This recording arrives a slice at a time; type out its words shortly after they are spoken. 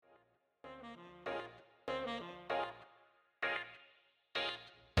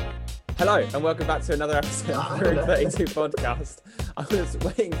Hello and welcome back to another episode of the Room 32 podcast. I was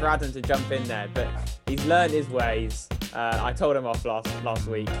waiting for Adam to jump in there, but he's learned his ways. I told him off last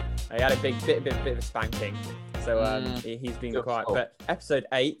week. He had a bit of a spanking, so he's been quiet. But episode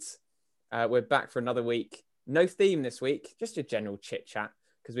 8, we're back for another week. No theme this week, just a general chit chat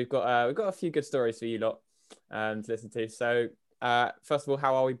because we've got a few good stories for you lot to listen to. So first of all,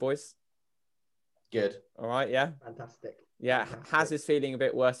 how are we, boys? Good. All right, yeah. Fantastic. Yeah, Haz is feeling a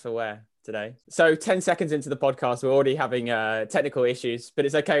bit worse for wear today. So 10 seconds into the podcast, we're already having technical issues, but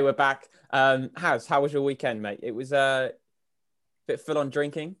it's okay. We're back. Haz, how was your weekend, mate? It was a bit full on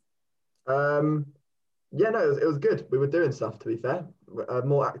drinking. Yeah, no, it was good. We were doing stuff, to be fair,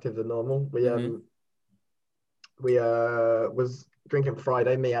 more active than normal. We was drinking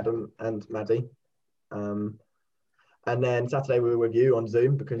Friday, me, Adam, and Maddie. And then Saturday we were with you on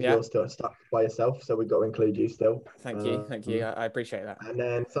Zoom because you're still stuck by yourself, so we've got to include you still. Thank you. I appreciate that. And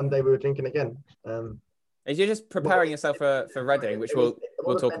then Sunday we were drinking again. Is you just preparing yourself for Reading, which we'll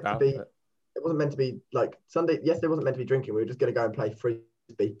talk about? It wasn't meant to be like Sunday. Yesterday wasn't meant to be drinking. We were just going to go and play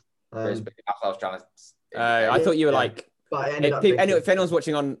frisbee. Frisbee. That's what I was trying to. I thought you were like. But if anyone's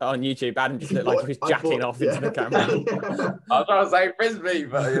watching on YouTube, Adam just looked like he was jacking off into the camera. I was trying to say frisbee,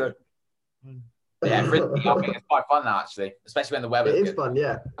 but yeah, frisbee. I think it's quite fun now, actually, especially when the weather. It is fun,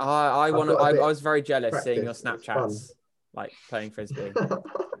 yeah. I was very jealous seeing your Snapchats, like playing frisbee.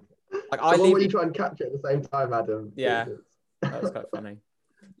 Why you try and catch it at the same time, Adam? Yeah, that was quite funny.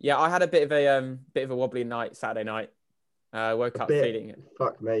 Yeah, I had a bit of a wobbly night Saturday night. Woke up feeling it.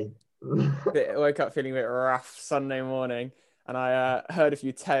 Fuck me. Woke up feeling a bit rough Sunday morning, and I heard a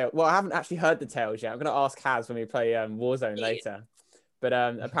few tales. Well, I haven't actually heard the tales yet. I'm going to ask Haz when we play Warzone later. But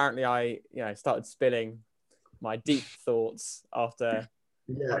apparently I started spilling my deep thoughts after.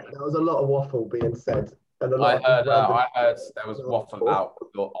 Yeah, there was a lot of waffle being said. And I heard there was waffle about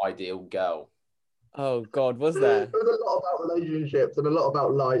your ideal girl. Oh God, was there? There was a lot about relationships and a lot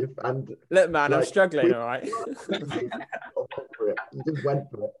about life. And look, man, I'm struggling. All right. You just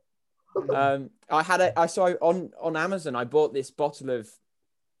went for it. I saw on Amazon. I bought this bottle of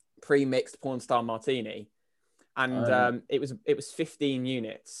pre-mixed porn star martini. And it was 15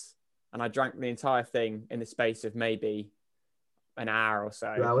 units, and I drank the entire thing in the space of maybe an hour or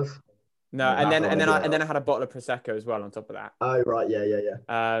so. 2 hours? No, and then I had a bottle of prosecco as well on top of that. Oh right, yeah.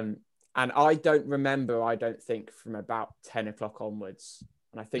 And I don't remember. I don't think from about 10 o'clock onwards,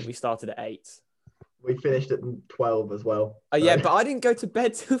 and I think we started at 8. We finished at 12 as well. Oh yeah, but I didn't go to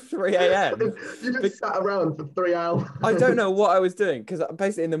bed till 3 a.m. You just sat around for 3 hours. I don't know what I was doing because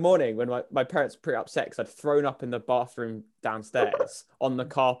basically in the morning when my parents were pretty upset because I'd thrown up in the bathroom downstairs on the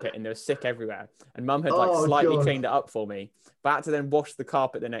carpet and there was sick everywhere. And Mum had slightly cleaned it up for me, but I had to then wash the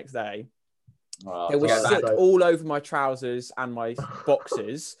carpet the next day. It was sick all over my trousers and my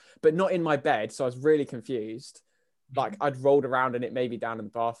boxers, but not in my bed. So I was really confused. Like I'd rolled around in it, maybe down in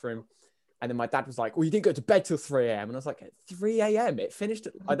the bathroom. And then my dad was like, well, you didn't go to bed till 3 a.m. And I was like, 3 a.m.? It finished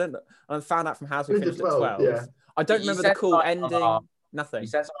at, I don't know. And I found out from House we finished at 12. Yeah. I don't remember the call ending. Nothing. You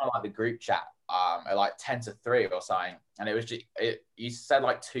said something like the group chat at like 10 to 3 or something. And it was just, you said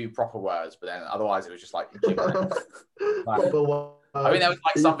like 2 proper words, but then otherwise it was just like, I mean, there was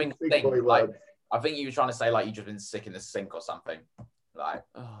like something, like, I think you were trying to say like you just been sick in the sink or something. Like,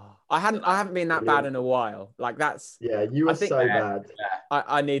 I haven't been that bad in a while. Like that's you were so bad. Yeah.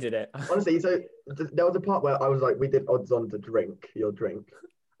 I needed it. Honestly, so there was a part where I was like, we did odds on to drink your drink,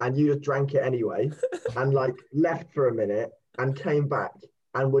 and you just drank it anyway, and like left for a minute and came back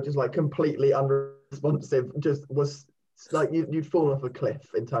and were just like completely unresponsive. Just was like you'd fallen off a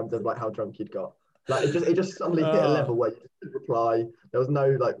cliff in terms of like how drunk you'd got. Like it just suddenly hit a level where you just didn't reply. There was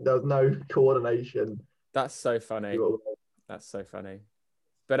no coordination. That's so funny. That's so funny.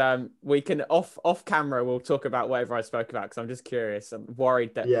 But we can off camera we'll talk about whatever I spoke about because I'm just curious. I'm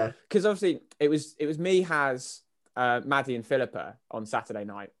worried that because obviously it was me, Haz, Maddie and Philippa on Saturday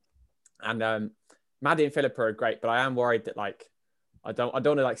night, and Maddie and Philippa are great, but I am worried that like I don't want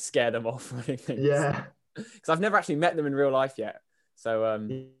to like scare them off or anything. Yeah, because I've never actually met them in real life yet. So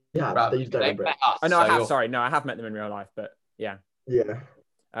they used to met us. I know I have. Sorry, no, I have met them in real life, but yeah.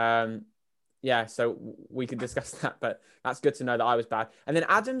 Yeah, so we can discuss that, but that's good to know that I was bad. And then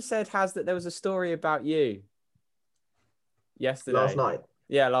Adam said, Haz, that there was a story about you yesterday. Last night?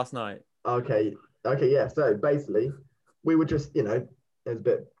 Yeah, last night. Okay, yeah. So basically, we were just, it was a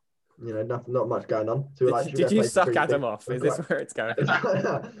bit, not much going on. So we were like, did you suck Adam off? Is this where it's going?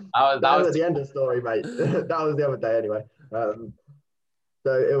 that was at the end of the story, mate. That was the other day anyway. So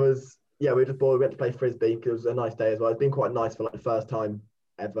it was, we were just bored. We went to play frisbee because it was a nice day as well. It's been quite nice for like the first time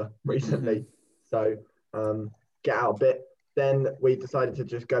ever recently. So get out a bit, then we decided to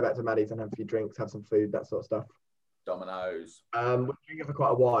just go back to Maddie's and have a few drinks, have some food, that sort of stuff. Dominoes. We were drinking for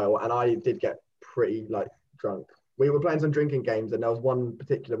quite a while, and I did get pretty like drunk. We were playing some drinking games, and there was one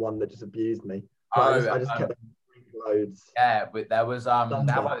particular one that just abused me. I just kept drinking loads. Yeah, but there was this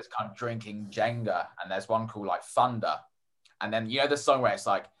kind of drinking Jenga, and there's one called like Thunder, and then you know the song where it's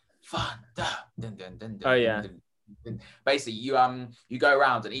like Thunder. Dun, dun, dun, dun, oh yeah. Dun, dun. Basically, you go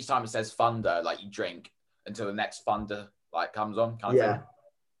around, and each time it says Thunder, like you drink until the next Thunder like comes on, kind of thing.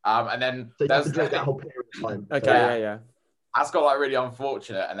 And then so you have to drink that whole period of time. Okay, yeah. That's got like really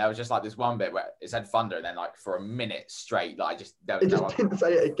unfortunate, and there was just like this one bit where it said Thunder, and then like for a minute straight, like it just didn't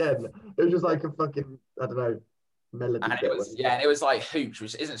say it again. It was just like a fucking, I don't know, melody. And it was like hooch,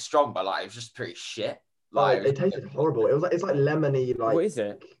 which isn't strong, but like it was just pretty shit. Like it tasted horrible. It was like, it's like lemony, like what is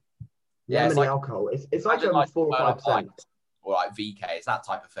it? Yeah, lemony alcohol. It's like 4 or 5%. Or like VK, it's that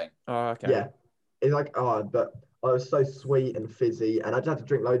type of thing. Oh, okay. Yeah, it's like but it was so sweet and fizzy, and I just had to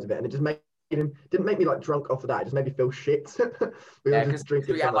drink loads of it, and it just didn't make me like drunk off of that. It just made me feel shit. We had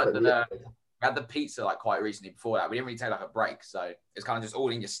the pizza like quite recently before that. We didn't really take like a break, so it's kind of just all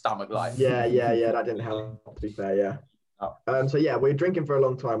in your stomach, like. Yeah. That didn't help, to be fair. Yeah. Oh. So yeah, we were drinking for a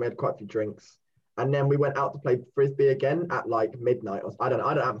long time. We had quite a few drinks, and then we went out to play frisbee again at like midnight. I don't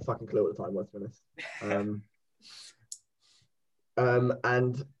have a fucking clue what the time was, to be honest.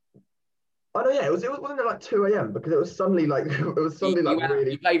 And oh no, yeah, it wasn't it like 2 a.m. because it was suddenly like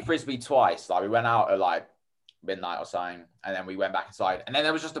really. We played frisbee twice. Like we went out at like midnight or something, and then we went back inside. And then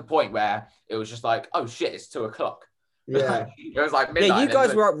there was just a point where it was just like, oh shit, it's 2 o'clock. Yeah, it was like midnight. Yeah, you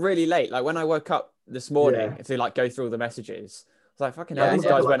guys were up really late. Like when I woke up this morning to like go through all the messages, I was like, fucking hell, these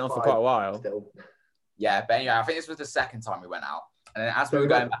guys went on for quite a while. Still. Yeah, but anyway, I think this was the second time we went out, and then as we were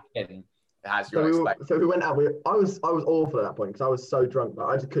going back in. So we went out. I was awful at that point because I was so drunk, but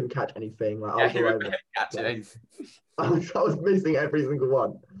I just couldn't catch anything. Like I was all over. I was missing every single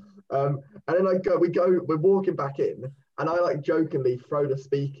one. And then we're walking back in, and I like jokingly throw the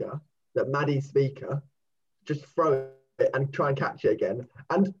speaker, that Maddie's speaker, just throw it and try and catch it again.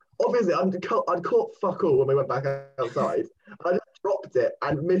 And obviously I'd caught fuck all when we went back outside. I just dropped it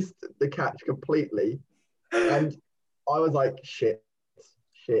and missed the catch completely. And I was like, shit.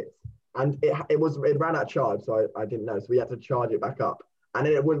 And it ran out of charge, so I didn't know. So we had to charge it back up, and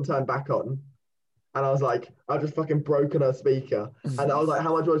then it wouldn't turn back on. And I was like, I just fucking broken her speaker, and I was like,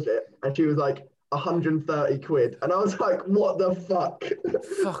 how much was it? And she was like, 130 quid, and I was like, what the fuck?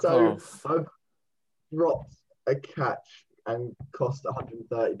 So I dropped a catch and cost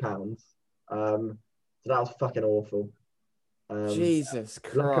 130 pounds. So that was fucking awful. Jesus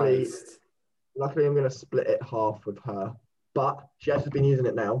Christ. Luckily, I'm gonna split it half with her, but she has been using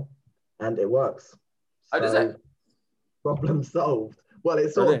it now. And it works. Oh, does it? Problem solved. Well,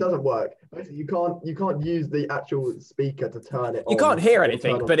 it sort of doesn't work. Basically, you can't use the actual speaker to turn it on. You can't hear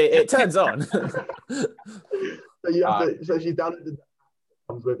anything, but it turns on. So you have to. So she's downloaded the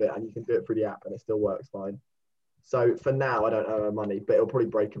comes with it, and you can do it through the app, and it still works fine. So for now, I don't owe her money, but it'll probably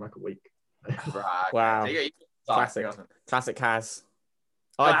break in like a week. Right. Wow. Classic Has.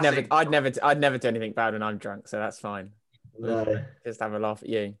 I'd never do anything bad when I'm drunk, so that's fine. No. Just have a laugh at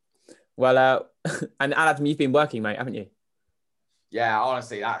you. Well, and Adam, you've been working, mate, haven't you? Yeah,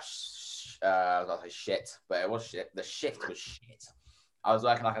 honestly, that's I was gonna say shit, but it was shit. The shift was shit. I was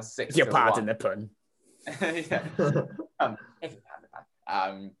working like a 6. You're pardon the pun. Yeah.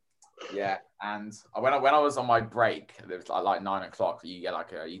 Yeah, and when I was on my break, it was like 9 o'clock. You get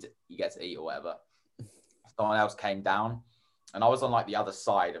like you get to eat or whatever. Someone else came down, and I was on like the other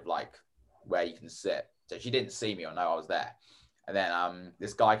side of like where you can sit, so she didn't see me or know I was there. And then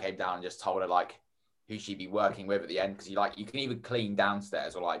this guy came down and just told her like who she'd be working with at the end, because you can either clean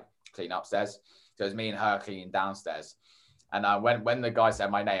downstairs or like clean upstairs. So it was me and her cleaning downstairs. And when the guy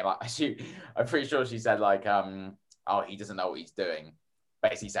said my name, I'm pretty sure she said like oh, he doesn't know what he's doing.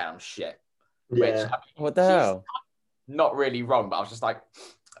 Basically saying I'm shit. Yeah. Which, what the hell? Not really wrong, but I was just like,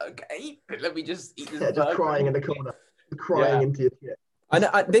 okay, let me just eat this. Just crying in the corner, crying into your shit. I know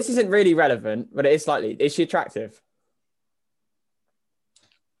this isn't really relevant, but it is slightly. Is she attractive?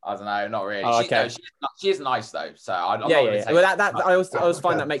 I don't know, not really. Oh, okay. She is nice though, so I'm yeah. Well, I always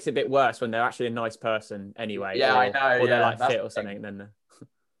find that makes it a bit worse when they're actually a nice person anyway. Yeah, I know. Or they're like fit or something. Then.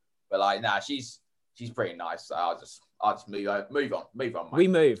 But like, nah, she's pretty nice. So I'll just move on. Mate. We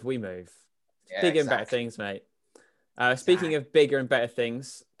move. Yeah, bigger and better things, mate. Speaking of bigger and better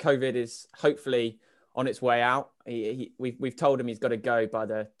things, COVID is hopefully on its way out. We've told him he's got to go by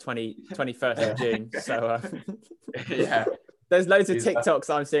the 21st of June. So yeah. There's loads of TikToks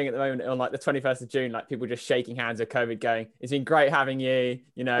I'm seeing at the moment on like the 21st of June, like people just shaking hands with COVID going, it's been great having you,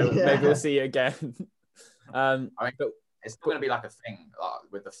 maybe we'll see you again. But it's still going to be like a thing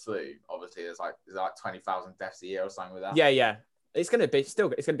with the flu. Obviously, there's like 20,000 deaths a year or something with that. Yeah. It's going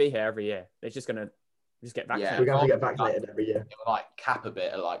to be here every year. It's just going to get vaccinated. We're going to have to get vaccinated every year. It will like cap a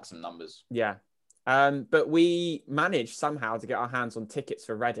bit of like some numbers. Yeah. But we managed somehow to get our hands on tickets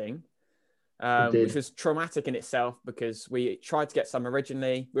for Reading, which was traumatic in itself because we tried to get some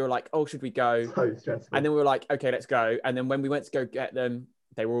originally. We were like, oh, should we go? So stressful. And then we were like, okay, let's go. And then when we went to go get them,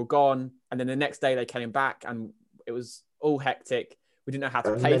 they were all gone. And then the next day they came back and it was all hectic. We didn't know how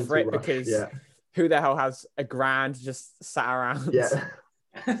to pay for it because who the hell has $1,000 just sat around? Yeah.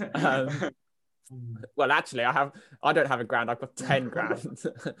 Well, actually, I don't have $1,000. I've got 10 grand.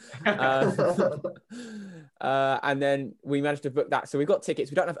 And then we managed to book that. So we got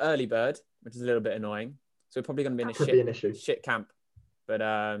tickets. We don't have early bird, which is a little bit annoying. So we're probably going to be in a shit camp. But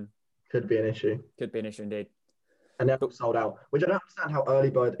could be an issue. Could be an issue indeed. And they're sold out, which I don't understand how early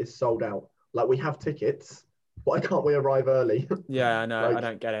bird is sold out. Like we have tickets. Why can't we arrive early? Yeah, I know. Like, I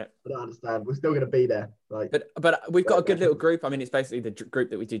don't get it. I don't understand. We're still going to be there. Like, but we've got a good little group. I mean, it's basically the group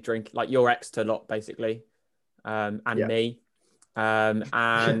that we do drink, like your ex to lot, basically, and me,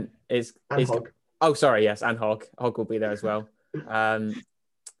 and is Hog. Oh, sorry, yes, and Hog. Hog will be there as well.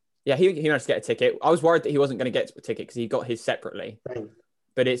 Yeah, he managed to get a ticket. I was worried that he wasn't going to get a ticket because he got his separately. Thanks.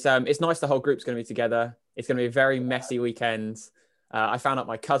 But it's nice. The whole group's going to be together. It's going to be a very messy weekend. I found out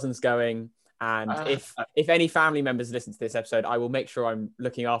my cousin's going. And if any family members listen to this episode, I will make sure I'm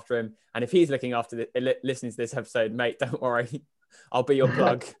looking after him. And if he's looking after listening to this episode, mate, don't worry. I'll be your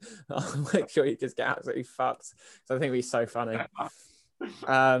plug. I'll make sure you just get absolutely fucked. So I think it'll be so funny.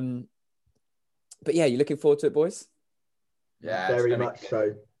 But yeah, you looking forward to it, boys? Yeah, very much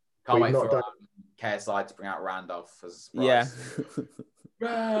so. Can't wait for KSI to bring out Randolph as a surprise. Yeah.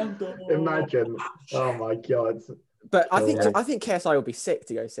 Randolph. Imagine. Oh my God. But I think KSI will be sick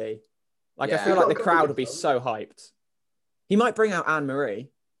to go see. Like, I feel like the crowd will be so hyped. He might bring out Anne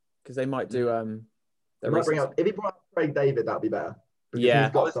Marie because they might do. If he brought out Craig David, that'd be better. Yeah,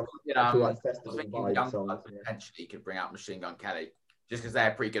 he's got some festival vibes. Potentially could bring out Machine Gun Kelly just because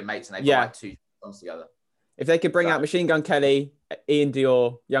they're pretty good mates and they've got like 2 songs together. If they could bring out Machine Gun Kelly, Ian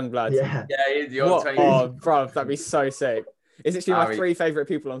Dior, Youngblood. Yeah, Ian Dior. Bro, that'd be so sick. It's actually my 3 favorite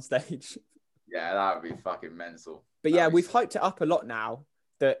people on stage. Yeah, that would be fucking mental. But yeah, we've hyped it up a lot now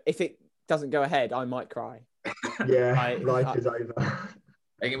that if it doesn't go ahead, I might cry. Yeah, life is over.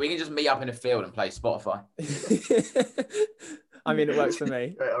 We can just meet up in a field and play Spotify. I mean, it works for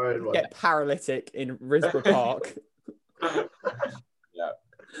me. Get paralytic in Risborough Park. Yeah.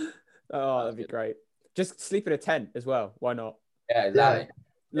 Oh, that'd be great. Just sleep in a tent as well. Why not? Yeah, exactly.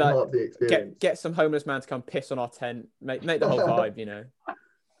 Like, the experience. Get some homeless man to come piss on our tent. Make the whole vibe, you know.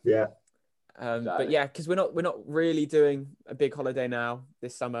 Yeah. But yeah, because we're not really doing a big holiday now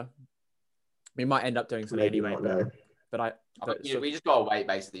this summer. We might end up doing something anyway, but we just gotta wait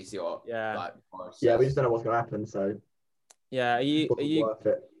basically, see what. Yeah. We just don't know what's gonna happen. So yeah, are you worth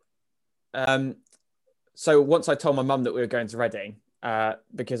it? So once I told my mum that we were going to Reading,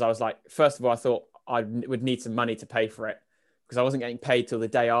 because I was like, first of all, I thought I would need some money to pay for it because I wasn't getting paid till the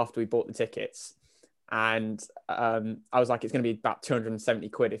day after we bought the tickets, and I was like, it's going to be about 270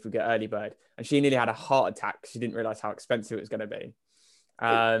 quid if we get early bird, and she nearly had a heart attack because she didn't realize how expensive it was going to be.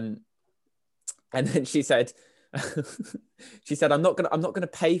 And then she said, I'm not gonna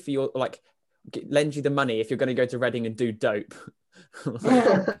pay for your lend you the money if you're going to go to Reading and do dope.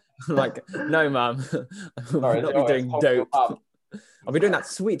 Like, no, mum, I'll not be doing dope. I'll be doing that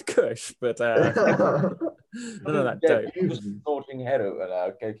sweet kush, but none of that dope. Just sorting heroin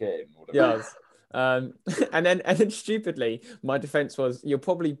and cocaine. Yes. And then stupidly, my defense was your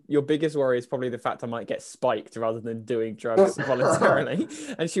biggest worry is probably the fact I might get spiked rather than doing drugs voluntarily.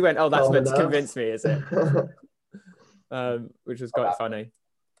 And she went, "Oh, that's meant to convince me, is it?" Which was quite funny.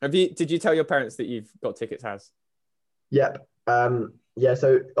 Did you tell your parents that you've got tickets, Has? Yep. Yeah.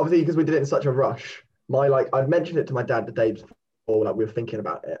 So obviously, because we did it in such a rush, I'd mentioned it to my dad the day before, like we were thinking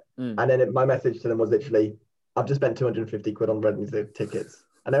about it, and then my message to them was literally, "I've just spent 250 quid on Reading's tickets,"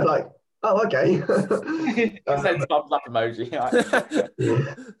 and they were like, "Oh, okay." Send thumbs up emoji.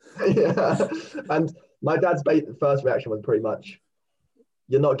 Yeah. And my dad's first reaction was pretty much,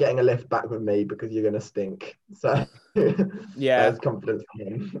 "You're not getting a lift back with me because you're gonna stink." So yeah, there's confidence in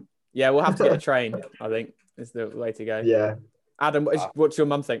him. Yeah, we'll have to get a train. I think is the way to go. Yeah. Adam, what's your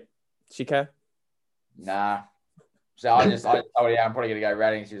mum think? She care? Nah. So I told I'm probably gonna go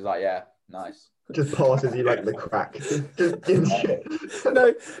Reading. She was like, "Yeah, nice." Just passes you like the crack. Just shit.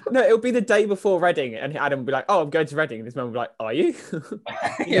 No, it'll be the day before Reading, and Adam will be like, "Oh, I'm going to Reading," and his mum will be like, "Are you?"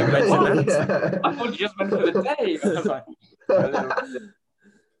 Yeah, I thought you just went for the day.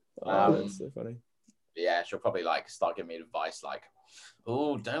 Oh, that's so funny. Yeah, she'll probably like start giving me advice like,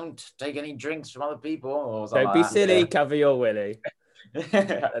 "Oh, don't take any drinks from other people," or something. Don't be like that. silly. Cover your willy.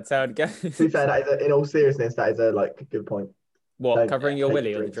 Yeah. That's how it goes. To be fair, in all seriousness, that is a like good point. What, Don't covering your take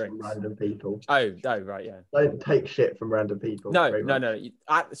willy or the drinks from drinks? random people. Oh, right, yeah. Don't take shit from random people. No. very much.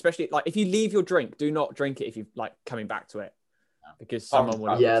 Especially like if you leave your drink, do not drink it if you're like coming back to it, because someone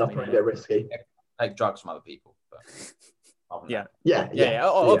will. Yeah, that's probably a bit risky. Take drugs from other people. But Yeah. Yeah.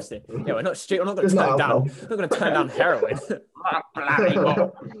 Obviously, yeah. We're not stupid. I'm not going to turn down. I'm not going to turn down heroin.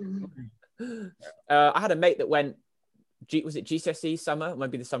 I had a mate that went. Was it GCSE summer?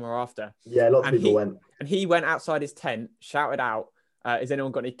 Maybe the summer after. Yeah, lots of people went. And he went outside his tent, shouted out, "Has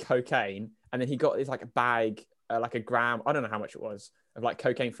anyone got any cocaine?" And then he got this like a bag, like a gram. I don't know how much it was of like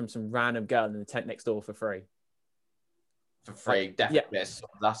cocaine from some random girl in the tent next door for free. For free, definitely.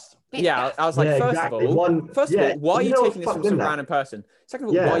 Yeah, I was like, first of all, why are you taking this from some random person? Second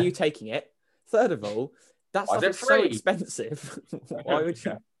of all, why are you taking it? Third of all, that stuff is so expensive. Why would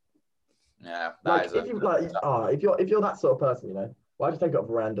you? Yeah, if you're that sort of person, you know, why just take it off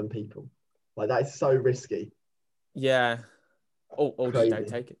random people? Like that is so risky. Yeah. Or just don't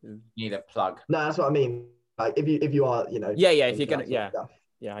take it. You need a plug. No, that's what I mean. Like if you are, you know. Yeah. If you're gonna, stuff,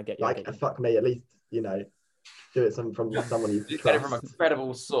 I get you. Like fuck me, at least you know, do it from someone you get it from a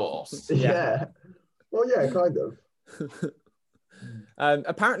credible source. Yeah. Well, yeah, kind of.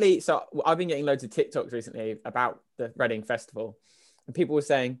 Apparently, so I've been getting loads of TikToks recently about the Reading Festival, and people were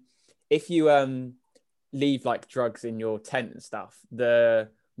saying if you leave like drugs in your tent and stuff, the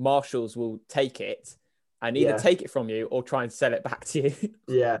marshals will take it and either take it from you or try and sell it back to you.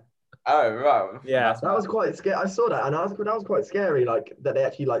 Yeah. Oh right. Yeah. That was quite scary. I saw that and that was quite scary. Like that they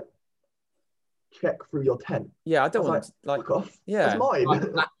actually like check through your tent. Yeah, I don't want like fuck off. Yeah. That's mine. I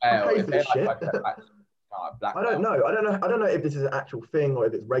paid for this shit. I don't know if this is an actual thing or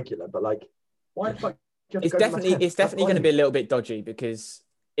if it's regular, but like, why the fuck? It's definitely going to be a little bit dodgy because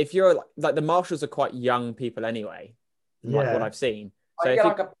if you're like the marshals are quite young people anyway, like what I've seen. So if you get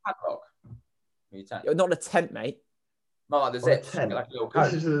like a padlock, not a tent, mate. Not like the zips, like a little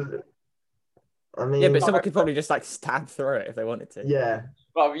coat. I mean, yeah, but someone could probably just like stab through it if they wanted to. Yeah.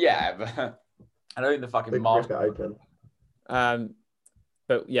 Well, yeah, but I don't think the fucking marshal open.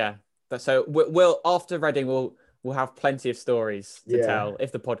 But yeah. So we'll after Reading we'll have plenty of stories to tell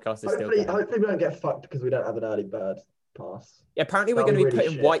if the podcast is still going. Hopefully we don't get fucked because we don't have an early bird pass. Yeah, apparently we're going to be put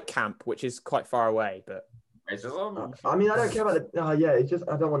in White Camp, which is quite far away, but I mean I don't care about the it's just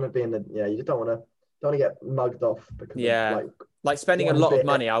I don't want to be in the you just don't want to get mugged off because of, like spending a lot of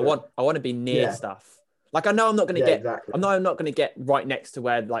money. I want to be near stuff. Like I know I'm not going to get exactly. I know I'm not going to get right next to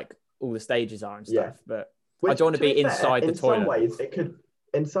where like all the stages are and stuff, but which, I don't want to be inside the toilet.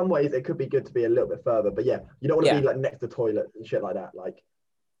 In some ways it could be good to be a little bit further, but you don't want to be like next to the toilet and shit like that. Like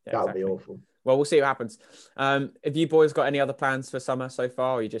that would be awful. Well, we'll see what happens. Have you boys got any other plans for summer so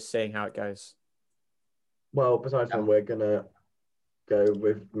far, or are you just seeing how it goes? Well, besides from we're gonna go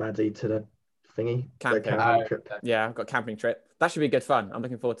with Maddie to the camping trip. Yeah, I've got a camping trip. That should be good fun. I'm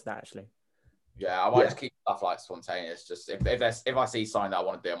looking forward to that actually. Yeah, I might just keep stuff like spontaneous. Just if I see something that I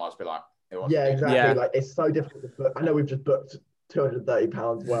want to do, I might just be like, exactly. Yeah. Like it's so difficult to book. I know we've just booked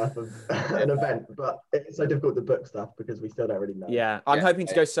 £230 worth of an event, but it's so difficult to book stuff because we still don't really know. Yeah, I'm hoping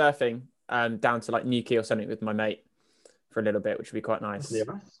to go surfing down to like Newquay or something with my mate for a little bit, which would be quite nice.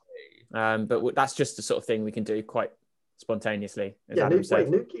 But that's just the sort of thing we can do quite spontaneously. Newquay's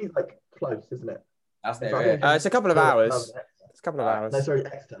like close, isn't it? That's near it. It's a couple of hours. It's a couple of hours. No, sorry,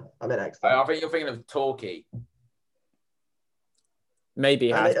 Exeter. I meant Exeter. I think you're thinking of Torquay. Maybe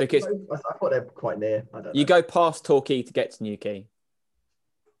it has because I thought they're quite near. I don't know. You go past Torquay to get to Newquay.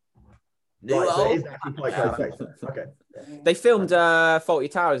 Right, so it is actually quite close to Exeter. Okay. They filmed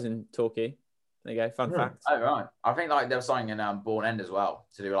Fawlty Towers in Torquay. There you go. Fun fact. Oh right. I think like there was something in Bourne End as well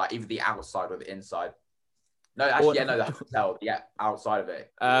to do like either the outside or the inside. No, actually, the hotel. Yeah, outside of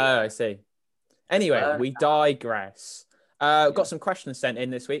it. Oh, I see. Anyway, we digress. Got some questions sent in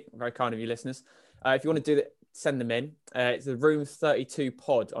this week. Very kind of you, listeners. If you want to do that, send them in. It's the Room 32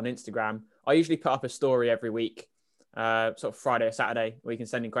 Pod on Instagram. I usually put up a story every week, sort of Friday or Saturday, where you can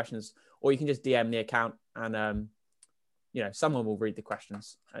send in questions, or you can just DM the account, and someone will read the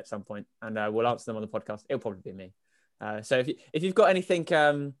questions at some point, and we'll answer them on the podcast. It'll probably be me. So if you've got anything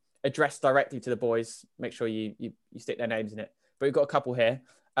addressed directly to the boys, make sure you stick their names in it. But we've got a couple here.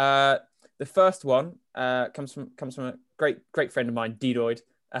 The first one comes from a great friend of mine, Dedoid.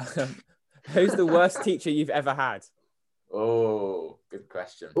 Who's the worst teacher you've ever had? Oh, good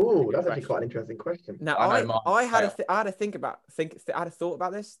question. Oh, that's actually quite an interesting question. Now, I had a thought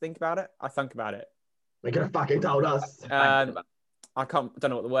about this. Think about it. I thunk about it. They could have fucking told us. I don't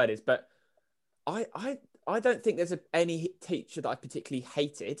know what the word is, but I don't think there's any teacher that I particularly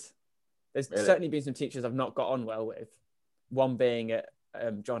hated. There's Really? certainly been some teachers I've not got on well with. One being at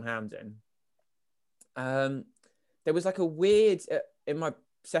John Hampden. There was like a weird in my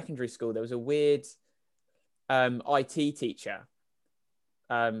secondary school. There was a weird IT teacher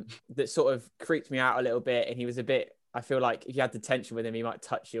that sort of creeped me out a little bit, and he was a bit. I feel like if you had the tension with him, he might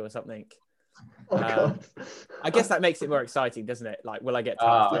touch you or something. Oh God. I guess that makes it more exciting, doesn't it? Like, will I get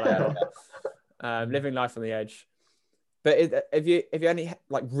touched? Will I yeah. not? Living life on the edge. But have you any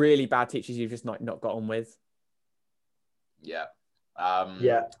like really bad teachers you've just not got on with? Yeah.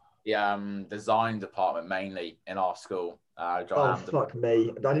 Yeah. The design department mainly in our school. Oh, fuck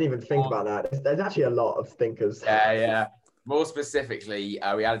me. I didn't even think about that. There's actually a lot of stinkers. Yeah. More specifically,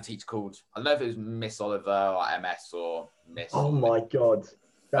 we had a teacher called, I don't know if it was Miss Oliver or MS or Miss. Oh my God.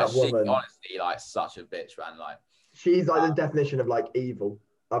 That woman. She, honestly, like, such a bitch, man. Like, she's like the definition of like evil.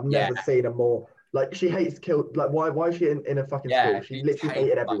 I've never seen her more. Like, she hates like why is she in a fucking school? She literally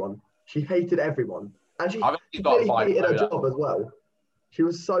hated everyone. She hated everyone. And she completely hated her job as well. She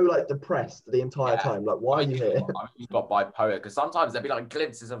was so like depressed the entire time. Like, why are you here? She's got bipolar, because sometimes there'd be like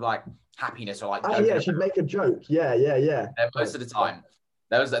glimpses of like happiness or like. Oh yeah, she'd make a joke. Yeah. And most of the time,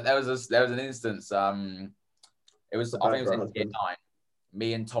 there was an instance. It was, I think it was in year 9.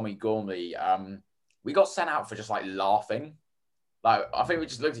 Me and Tommy Gormley, we got sent out for just like laughing. Like, I think we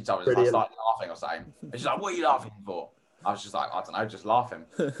just looked at each other and started laughing or something. And she's like, "What are you laughing for?" I was just like, "I don't know, just laughing."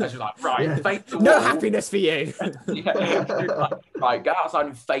 And she's like, "Right, face the wall." No happiness for you. Right, go outside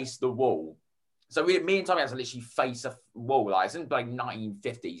and face the wall. So me and Tommy had to literally face a wall. Like, it's in like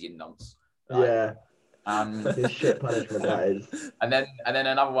 1950s, you nonce. Like, His shit punishment, that is. And then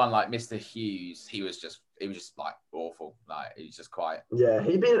another one, like Mr. Hughes, he was just like awful. Like, he was just quiet. Yeah,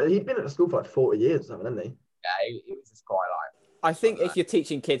 he'd been at the school for like 40 years or something, hadn't he? Yeah, he was just quite like. I think if you're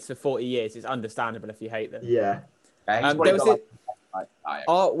teaching kids for 40 years, it's understandable if you hate them. Yeah. There was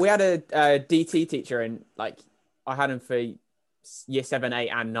we had a DT teacher, and like I had him for year 7, 8,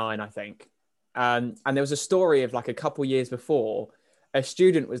 and 9, I think. And there was a story of like a couple years before, a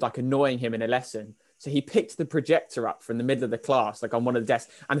student was like annoying him in a lesson. So he picked the projector up from the middle of the class, like on one of the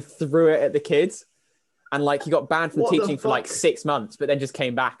desks, and threw it at the kids. And like he got banned from teaching for like 6 months, but then just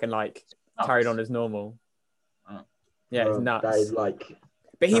came back and like carried on as normal. Yeah, it's nuts. That is like.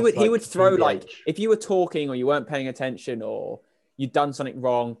 But he would throw like, if you were talking or you weren't paying attention or you'd done something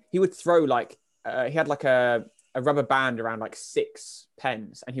wrong, he would throw like he had like a rubber band around like 6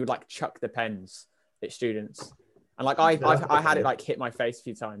 pens, and he would like chuck the pens at students. And like I had it like hit my face a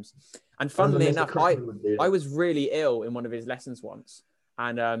few times. And funnily enough, I was really ill in one of his lessons once,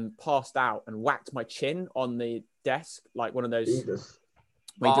 and passed out and whacked my chin on the desk, like one of those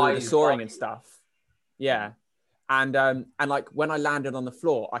when you do all the soaring and stuff. Yeah. And like when I landed on the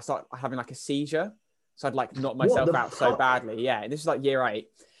floor, I started having like a seizure. So I'd like knocked myself out so badly. Yeah. And this was like year 8.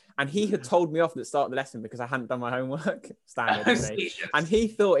 And he had told me off at the start of the lesson because I hadn't done my homework. Standard for me. And he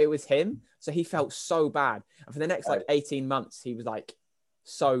thought it was him. So he felt so bad. And for the next like 18 months, he was like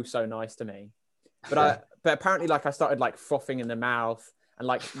so nice to me. But apparently like I started like frothing in the mouth, and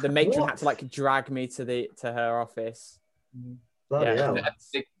like the matron had to like drag me to her office. Yeah.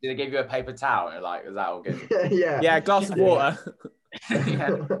 Did they give you a paper towel? You're like, is that all good? Yeah, a glass of water.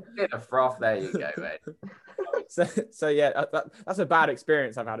 Get a froth. There you go, mate. So yeah, that's a bad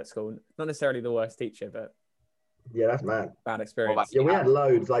experience I've had at school. Not necessarily the worst teacher, but yeah, that's mad. Bad experience. Yeah, we had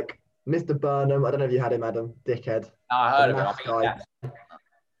loads. Like Mr. Burnham. I don't know if you had him, Adam. Dickhead. No, I heard of him. I think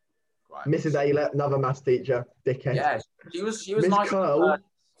right. Mrs. Aylett, another maths teacher. Dickhead. Yeah, she was Miss nice. Curl,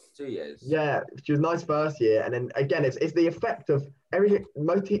 2 years. Yeah, she was nice first year, and then again, it's the effect of everything.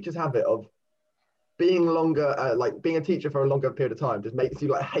 Most teachers have it of being longer, like being a teacher for a longer period of time, just makes you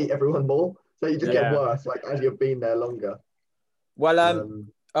like hate everyone more. So you just get worse, like as you've been there longer. Well,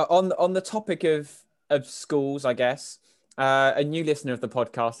 on the topic of schools, I guess a new listener of the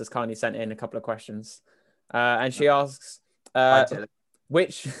podcast has kindly sent in a couple of questions, and she asks,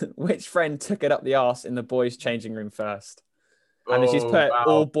 which friend took it up the arse in the boys' changing room first? And she's put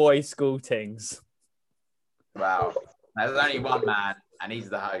all boys school things. Wow. There's only one man, and he's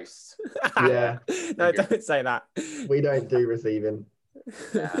the host. Yeah. No, don't say that. We don't do receiving.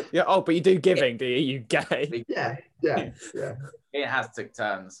 Yeah. Oh, but you do giving, do you? You gay. Yeah. It has took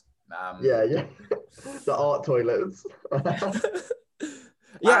turns. Yeah. The art toilets.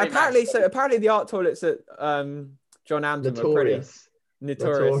 Yeah, apparently the art toilets at John Hampden were pretty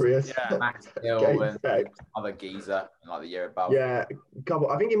notorious. Yeah. Max Hill and other geezer in like the year above. Yeah, couple.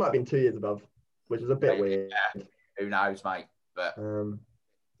 I think he might have been 2 years above, which is a bit weird. Yeah. Who knows, mate? But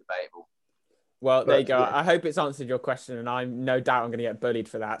debatable. Well, there you But, go. yeah. I hope it's answered your question, and I'm no doubt I'm going to get bullied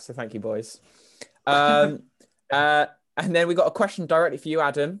for that. So thank you, boys. And then we got a question directly for you,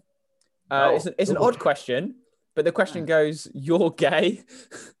 Adam. It's an odd question, but the question goes, "You're gay."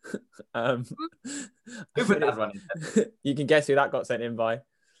 You can guess who that got sent in by.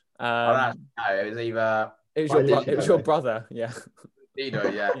 I don't know. It was either. It was your brother. Yeah. Dido,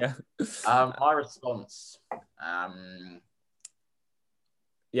 yeah. Yeah. My response.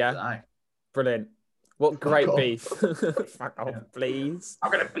 Yeah. Brilliant. What great beef. Fuck off, please.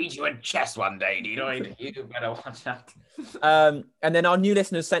 I'm going to beat you in chess one day, Dido. You better watch out. And then our new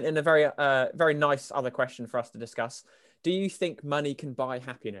listeners sent in a very nice other question for us to discuss. Do you think money can buy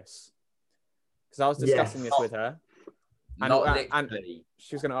happiness? Because I was discussing this with her. And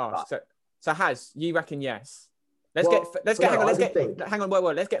she was going to ask. So Haz, you reckon yes? Let's hang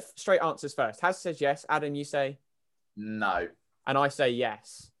on. Let's get straight answers first. Haz says yes. Adam, you say no, and I say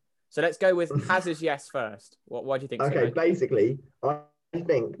yes. So let's go with Haz's yes first. Why do you think? Okay, so, basically, I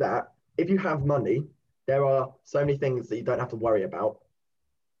think that if you have money, there are so many things that you don't have to worry about.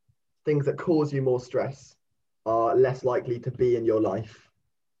 Things that cause you more stress are less likely to be in your life.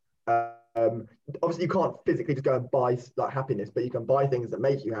 Obviously, you can't physically just go and buy like happiness, but you can buy things that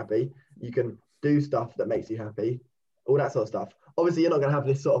make you happy. You can do stuff that makes you happy, all that sort of stuff. Obviously, you're not going to have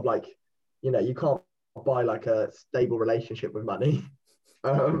this sort of like, you can't buy like a stable relationship with money.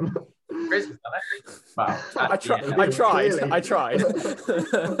 Wow. I tried.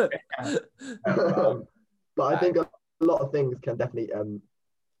 But I think a lot of things can definitely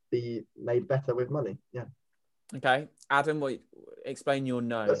be made better with money. Yeah. Okay, Adam, explain your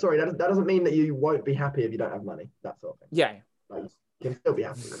no. But sorry, that doesn't mean that you won't be happy if you don't have money. That sort of thing. Yeah. Like, you can still be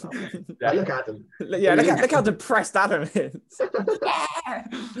happy without money. Like, look at Adam. Yeah, look how depressed Adam is.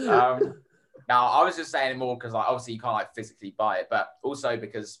 Now, I was just saying more because, like, obviously you can't like physically buy it, but also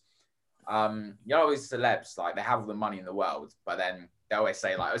because, these celebs, like, they have all the money in the world, but then they always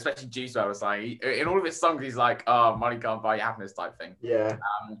say, like, especially Juice WRLD was like, in all of his songs, he's like, "Oh, money can't buy you happiness" type thing. Yeah.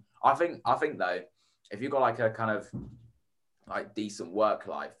 I think though, if you've got like a kind of like decent work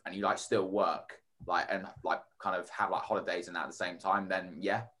life and you like still work, like, and like kind of have like holidays and that at the same time, then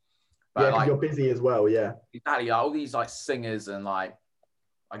yeah. But yeah, like, you're busy as well. Yeah. Exactly. Like, all these like singers and like,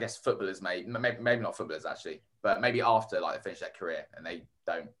 I guess footballers, maybe not footballers actually, but maybe after like they finish their career and they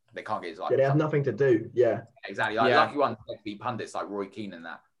can't get like. Yeah, they have nothing to do. Yeah. Exactly. Like lucky ones like be pundits like Roy Keane and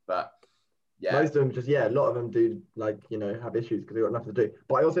that, but yeah. Most of them a lot of them do like have issues because they've got nothing to do.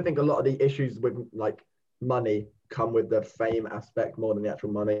 But I also think a lot of the issues with like money come with the fame aspect more than the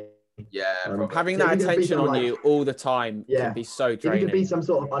actual money. Yeah. Having that attention on you all the time can be so draining. You could be some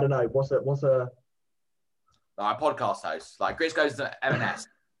sort of, I don't know, what's a like a podcast host. Like Chris goes to M&S.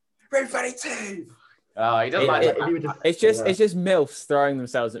 Room 32. Oh, he doesn't like it's just MILFs throwing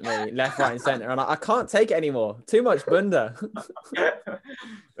themselves at me left, right, and centre, and I can't take it anymore. Too much bunda.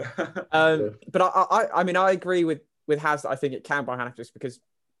 But I mean, I agree with Haz that I think it can buy happiness because,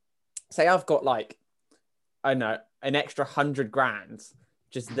 say, I've got like, I don't know, an extra 100 grand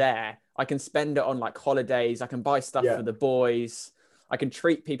just there. I can spend it on like holidays. I can buy stuff for the boys. I can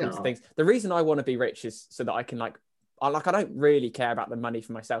treat people to things. The reason I want to be rich is so that I can I don't really care about the money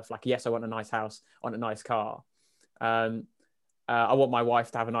for myself. Like, yes, I want a nice house, I want a nice car. I want my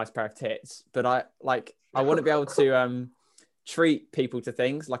wife to have a nice pair of tits, but I want to be able to treat people to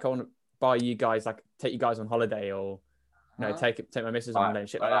things. Like, I want to buy you guys, like, take you guys on holiday, or take my missus on holiday and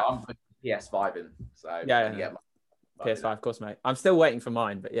shit like that. I'm putting PS5 in, so yeah. PS5, of course, mate. I'm still waiting for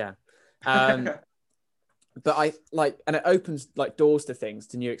mine, but yeah. But I and it opens like doors to things,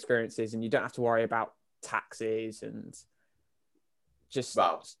 to new experiences, and you don't have to worry about taxes and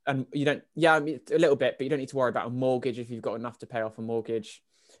and you don't I mean, a little bit, but you don't need to worry about a mortgage if you've got enough to pay off a mortgage.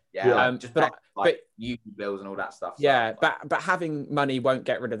 But YouTube bills and all that stuff. Yeah, but having money won't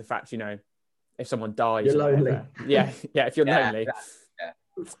get rid of the fact, if someone dies, you're lonely. If you're lonely.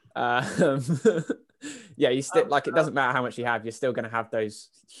 You still it doesn't matter how much you have, you're still going to have those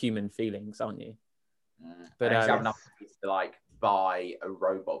human feelings, aren't you? But you have enough to like buy a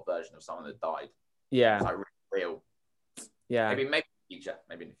robot version of someone that died. Yeah, it's like real. Yeah, maybe in the future.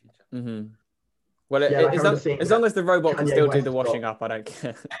 Mm-hmm. Well, as long as the robot can still do the washing up, I don't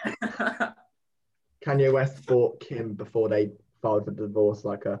care. Kanye West bought Kim before they filed for divorce,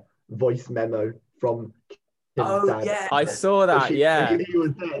 like a voice memo from Kim's dad. Yeah, I saw that. He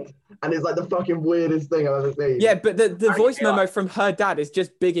was dead, and it's like the fucking weirdest thing I've ever seen. Yeah, but the voice memo from her dad is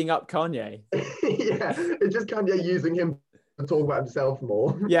just bigging up Kanye. Yeah, it's just Kanye using him to talk about himself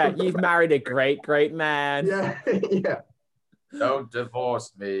more. Yeah, you've married a great man. Yeah. Don't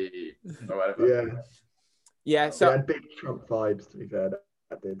divorce me. Or whatever. Yeah. So had big Trump vibes, to be fair.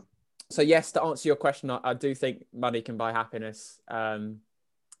 That did. So yes, to answer your question, I do think money can buy happiness to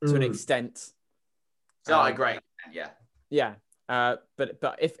an extent. So I agree. Yeah. Yeah.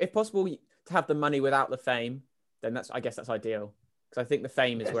 But if possible to have the money without the fame, then I guess that's ideal. Because I think the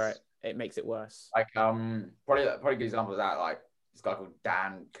fame is where it makes it worse. Like probably a good example of that, like this guy called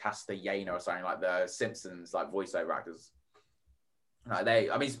Dan Castellano or something, like the Simpsons like voiceover actors. Like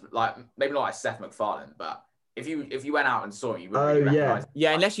like maybe not like Seth MacFarlane, but if you went out and saw him, you wouldn't really recognize him.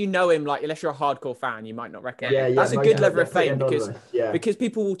 Yeah, unless you know him, like unless you're a hardcore fan, you might not recognize him. Yeah, That's a good level of fame because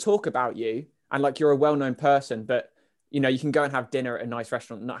people will talk about you and like you're a well-known person, but you know, you can go and have dinner at a nice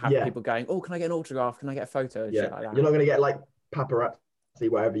restaurant and not have people going, oh, can I get an autograph? Can I get a photo? And shit like that. You're not going to get like paparazzi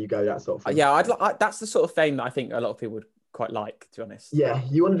wherever you go, that sort of thing. Yeah, that's the sort of fame that I think a lot of people would quite like, to be honest. Yeah,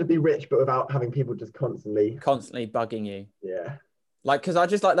 you wanted to be rich, but without having people just constantly bugging you. Yeah. Like, because I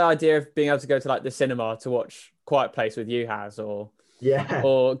just like the idea of being able to go to like the cinema to watch Quiet Place with you,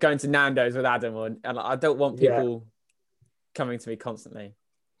 or going to Nando's with Adam, and I don't want people coming to me constantly.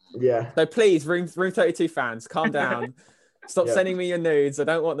 Yeah. So please, Room 32 fans, calm down. Stop sending me your nudes. I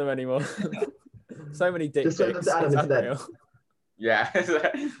don't want them anymore. So many dick pics. Just send them to Adam instead. Yeah. This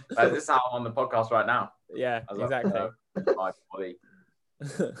is how I'm on the podcast right now. Yeah, exactly. My body.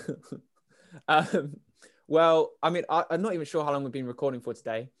 Well, I mean, I'm not even sure how long we've been recording for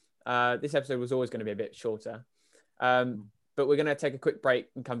today. This episode was always going to be a bit shorter. But we're going to take a quick break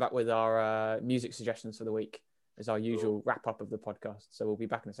and come back with our music suggestions for the week as our usual wrap up of the podcast. So we'll be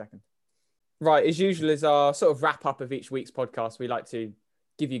back in a second. Right, as usual, as our sort of wrap up of each week's podcast, we like to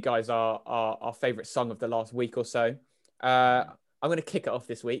give you guys our favourite song of the last week or so. I'm going to kick it off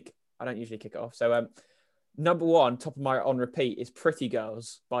this week. I don't usually kick it off. So number one, top of my on repeat, is Pretty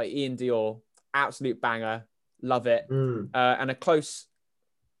Girls by Ian Dior. Absolute banger. Love it. And a close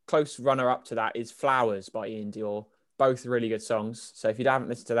runner up to that is Flowers by Ian Dior. Both really good songs. So if you haven't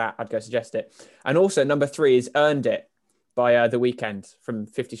listened to that, I'd go suggest it. And also number 3 is Earned It by The Weeknd from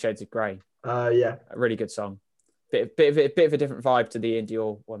 50 Shades of Grey. A really good song. Bit of a different vibe to the Ian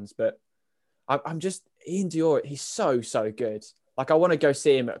Dior ones, but I'm just Ian Dior. He's so good. Like I want to go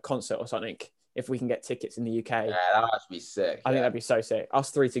see him at a concert or something if we can get tickets in the UK. Yeah, that would be sick. I think that'd be so sick. Us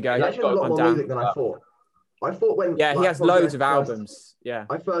 3 to go. He's actually got a lot more music than I thought. I thought when he has loads of albums. Yeah,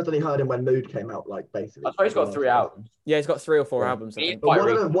 I first only heard him when Mood came out. Like basically, I thought he's got 3 albums. Yeah, he's got 3 or 4 albums. I think. But one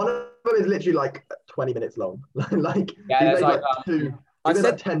of them is literally like 20 minutes long. Like there's like 2. I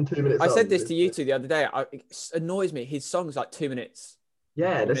said 10 2-minute. I said this to you two the other day. It annoys me. His song's like 2 minutes.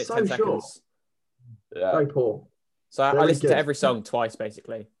 Yeah, they're so short. Yeah, very poor. So I listened to every song twice,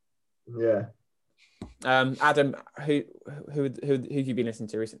 basically. Yeah. Adam, who have you been listening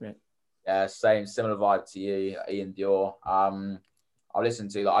to recently? Yeah, similar vibe to you, Ian Dior. I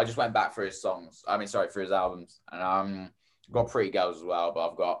listened to I just went back through his songs. Through his albums, and I've got Pretty Girls as well, but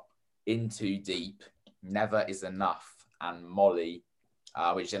I've got In Too Deep, Never Is Enough, and Molly,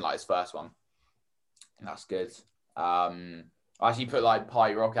 which is like his first one. And that's good. I actually put like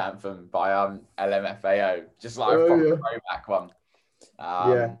Party Rock Anthem by LMFAO, just like a throwback one.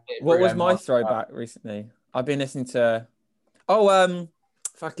 What was my throwback recently? I've been listening to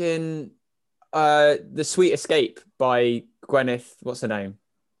fucking The Sweet Escape by Gwyneth, what's her name?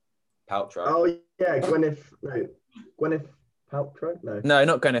 Paltrow. Oh yeah, Gwyneth Paltrow? No,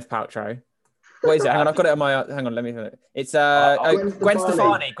 not Gwyneth Paltrow. What is it? Hang on, I've got it on my hang on, let me it's Gwen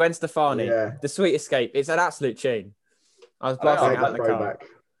Stefani. Yeah. The Sweet Escape. It's an absolute tune. I was blasting out in the car.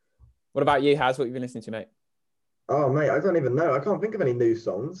 What about you, Haz? What have you been listening to, mate? Oh mate, I don't even know. I can't think of any new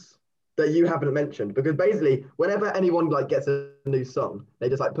songs that you haven't mentioned, because basically whenever anyone like gets a new song, they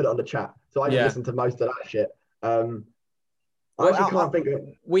just like put it on the chat. So I just listen to most of that shit. I actually can't think of.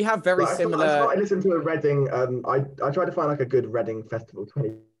 We have very similar. I listened to a Reading. I tried to find like a good Reading Festival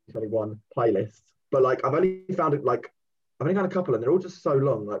 2021 playlist, but like I've only found a couple, and they're all just so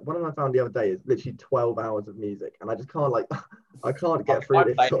long. Like one I found the other day is literally 12 hours of music, and I just can't I can't get through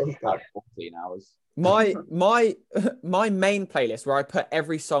this sort of stuff. 14 hours. My main playlist where I put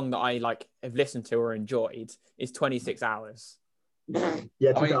every song that I like have listened to or enjoyed is 26 hours.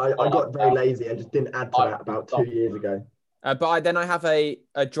 Yeah, I got very lazy and just didn't add to that about 2 years ago. But then I have a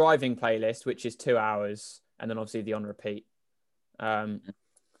driving playlist, which is 2 hours, and then obviously the on repeat.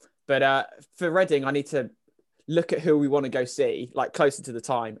 But for Reading, I need to look at who we want to go see, like closer to the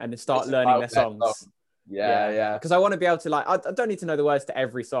time, and then start learning their songs. Yeah. Because I want to be able to I don't need to know the words to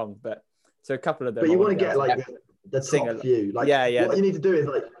every song, but to a couple of them. But you want to get like the top few. Like, what you need to do is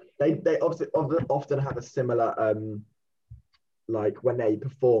like they obviously often have a similar like when they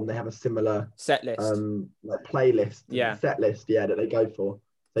perform, they have a similar set list, like playlist, set list, that they go for.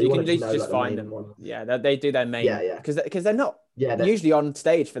 So you can wanna just know, like, the find main them. ones. Yeah, they do their main. Yeah. Because they're not Yeah, usually on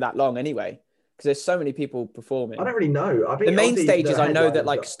stage for that long anyway. Because there's so many people performing. I don't really know. I think The main obviously stages, the I know that headliners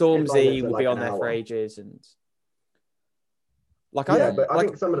like are- headliners Stormzy are will like be on an there for hour. ages, and like Yeah, but I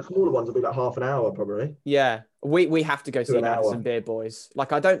think some of the smaller ones will be like half an hour probably. yeah, we have to go see an Madison hour. Beer Boys.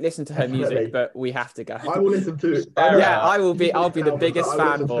 Like I don't listen to her Definitely. music, but we have to go. I will listen to. Yeah, I'll be the albums, biggest I will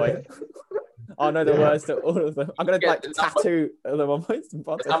listen to fanboy. it. I'll know the Yeah. words to all of them. I'm gonna Yeah, like the tattoo them on my The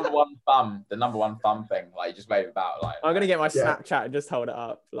body. number one thumb thing, like you just wave about, like. I'm gonna get my Yeah. Snapchat and just hold it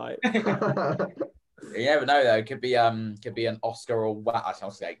up, like. You never know though. It could be an Oscar or Waz. I was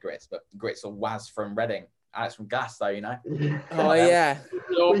gonna say Grits, but Grits or Waz from Reading. Alex from Gas, though, you know. Oh yeah,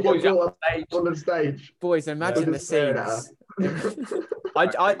 We Boys can go up stage. on the stage. boys, imagine We're the just staring at scenes.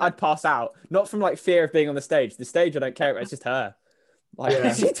 I'd pass out, not from like fear of being on the stage. The stage I don't care about. It's just her. Like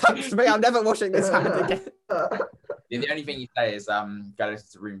Yeah. she touched me. I'm never washing this hand again. Yeah, the only thing you say is go listen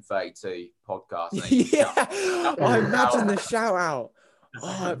to Room 32 podcast. And then you Yeah, shout I out. imagine the shout out.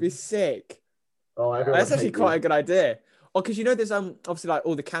 Oh, it'd be sick. Oh, everyone That's actually hates quite you. a good idea. Oh, because you know, there's obviously like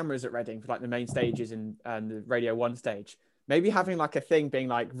all the cameras at Reading for like the main stages and the Radio 1 stage. Maybe having like a thing being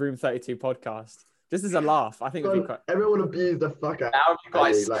like Room 32 podcast, just as a laugh. I think it'd be quite. Everyone abused the fuck out. Now you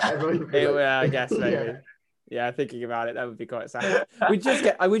guys. you. Like, everyone would be like- Yeah, I guess maybe. Yeah. Yeah, thinking about it, that would be quite sad. I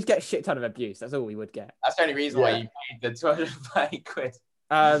would get a shit ton of abuse. That's all we would get. That's the only reason why you paid the 230 quid.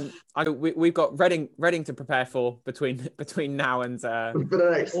 We've got Reading to prepare for between now and For the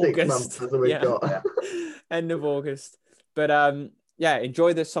next 6 August. months, that's what we've Yeah. got. End of August. But yeah,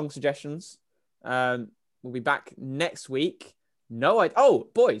 enjoy the song suggestions. We'll be back next week. Oh,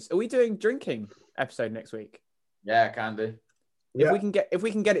 boys, are we doing drinking episode next week? Yeah, can do. If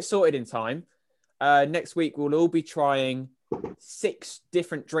we can get it sorted in time, next week we'll all be trying 6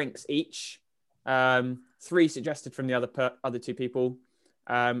 different drinks each. 3 suggested from the other 2 people.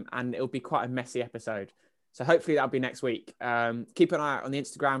 And it'll be quite a messy episode. So hopefully that'll be next week. Keep an eye out on the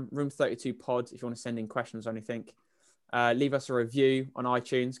Instagram, Room32pod, if you want to send in questions or anything. Leave us a review on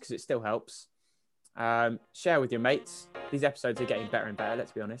iTunes because it still helps. Share with your mates. These episodes are getting better and better,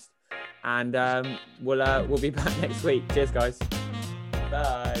 let's be honest. And we'll be back next week. Cheers, guys.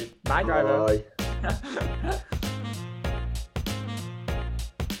 Bye. Bye, driver. Bye.